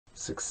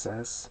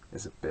Success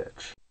is a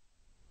bitch.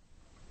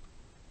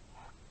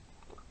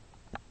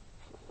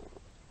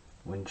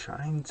 When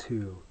trying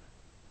to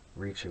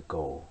reach a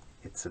goal,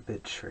 it's a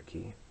bit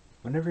tricky.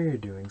 Whenever you're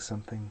doing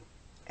something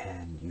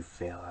and you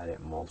fail at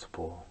it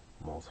multiple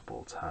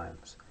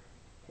times,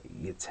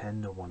 you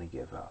tend to want to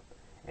give up.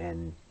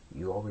 And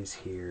you always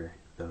hear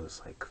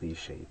those like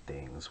cliche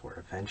things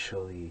where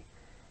eventually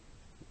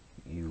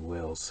you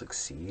will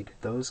succeed.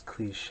 Those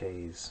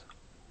cliches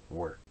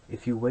work.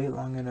 If you wait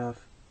long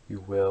enough,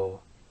 you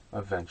will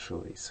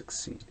eventually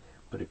succeed.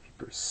 But if you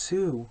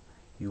pursue,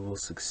 you will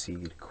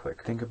succeed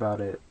quick. Think about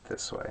it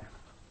this way.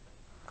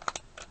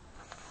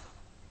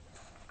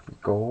 Your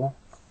goal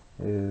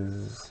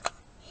is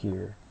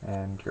here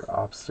and your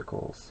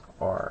obstacles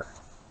are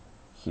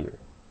here.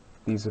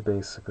 These are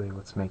basically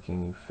what's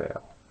making you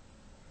fail.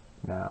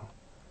 Now,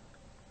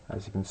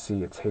 as you can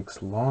see, it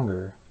takes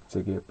longer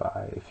to get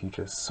by if you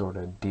just sort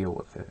of deal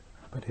with it.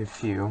 But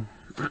if you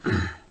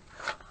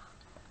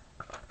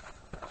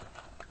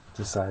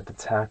decide to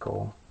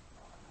tackle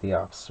the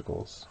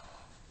obstacles,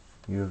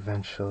 you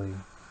eventually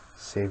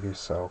save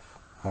yourself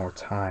more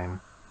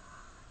time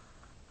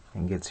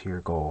and get to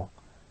your goal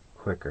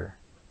quicker.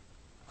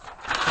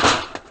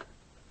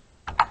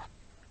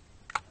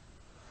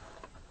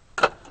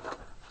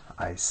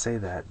 I say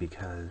that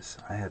because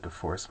I had to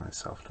force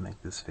myself to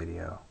make this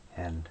video,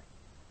 and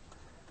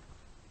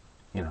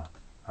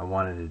I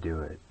wanted to do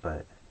it,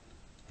 but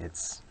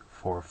it's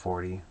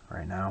 4:40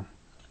 right now,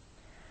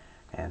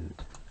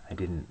 and I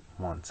didn't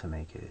want to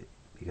make it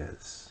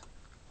because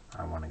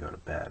I want to go to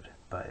bed,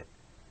 but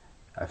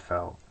I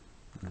felt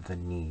the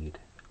need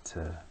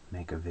to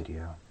make a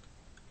video.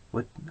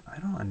 What I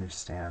don't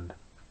understand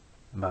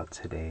about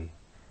today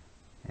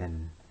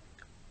in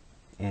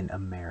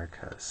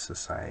America's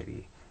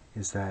society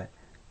is that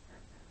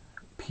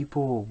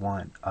people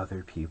want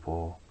other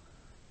people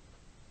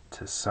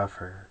to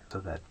suffer so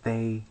that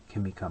they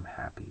can become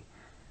happy,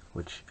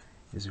 which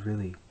is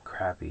really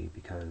crappy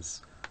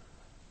because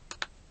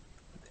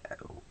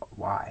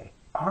why?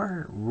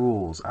 Our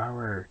rules,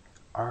 our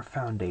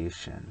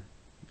foundation,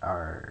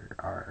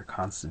 our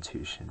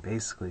constitution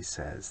basically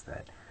says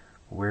that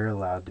we're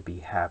allowed to be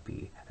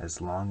happy as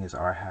long as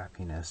our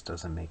happiness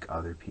doesn't make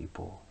other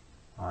people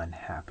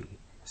unhappy.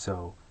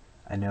 So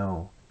I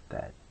know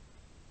that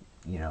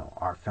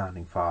our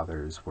founding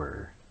fathers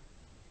were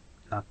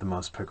not the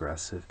most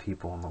progressive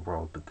people in the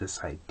world, but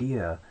this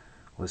idea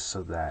was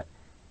so that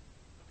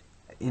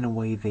in a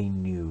way they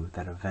knew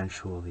that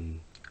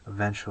eventually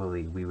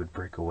we would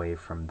break away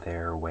from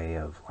their way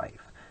of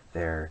life,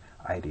 their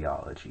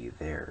ideology,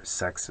 their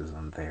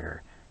sexism,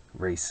 their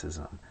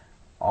racism,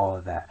 all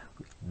of that.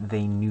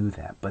 They knew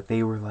that, but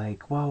they were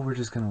like, well, we're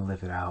just gonna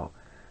live it out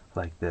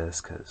like this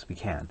because we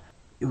can.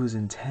 It was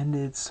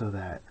intended so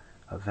that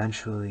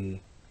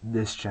eventually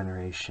this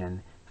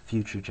generation,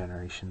 future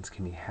generations,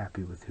 can be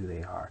happy with who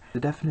they are. The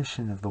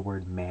definition of the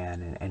word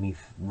man in any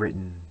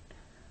written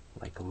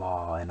like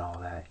law and all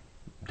that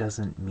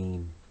doesn't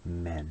mean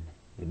men.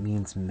 It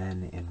means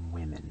men and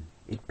women.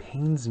 It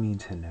pains me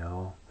to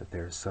know that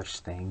there are such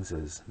things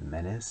as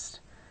menist,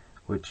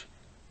 which,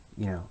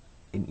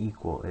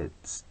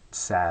 it's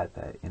sad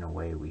that in a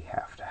way we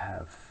have to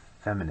have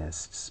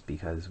feminists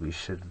because we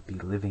should be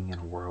living in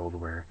a world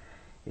where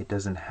it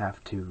doesn't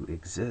have to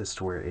exist,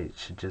 where it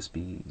should just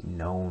be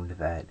known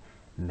that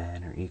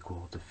men are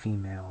equal to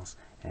females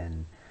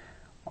and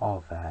all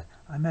of that.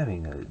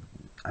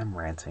 I'm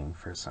ranting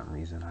for some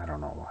reason, I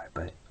don't know why,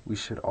 but we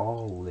should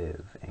all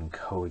live and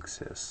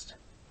coexist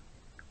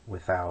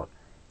without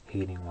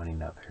hating one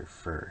another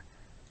for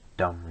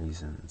dumb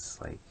reasons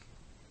like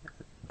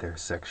their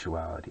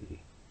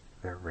sexuality,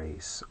 their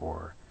race,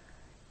 or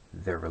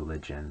their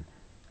religion.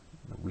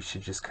 We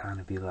should just kind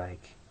of be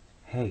like,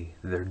 hey,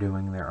 they're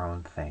doing their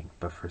own thing,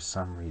 but for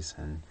some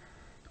reason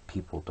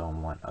people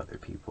don't want other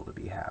people to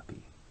be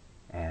happy,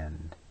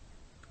 and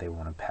they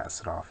want to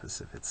pass it off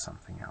as if it's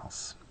something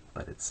else,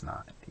 but it's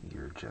not.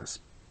 You're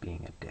just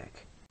being a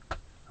dick.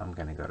 I'm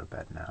gonna go to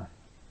bed now.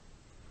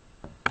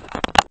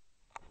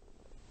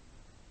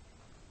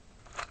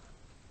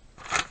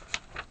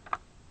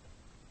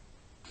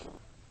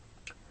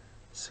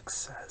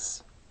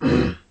 Success.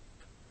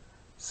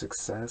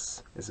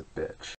 Success is a bitch.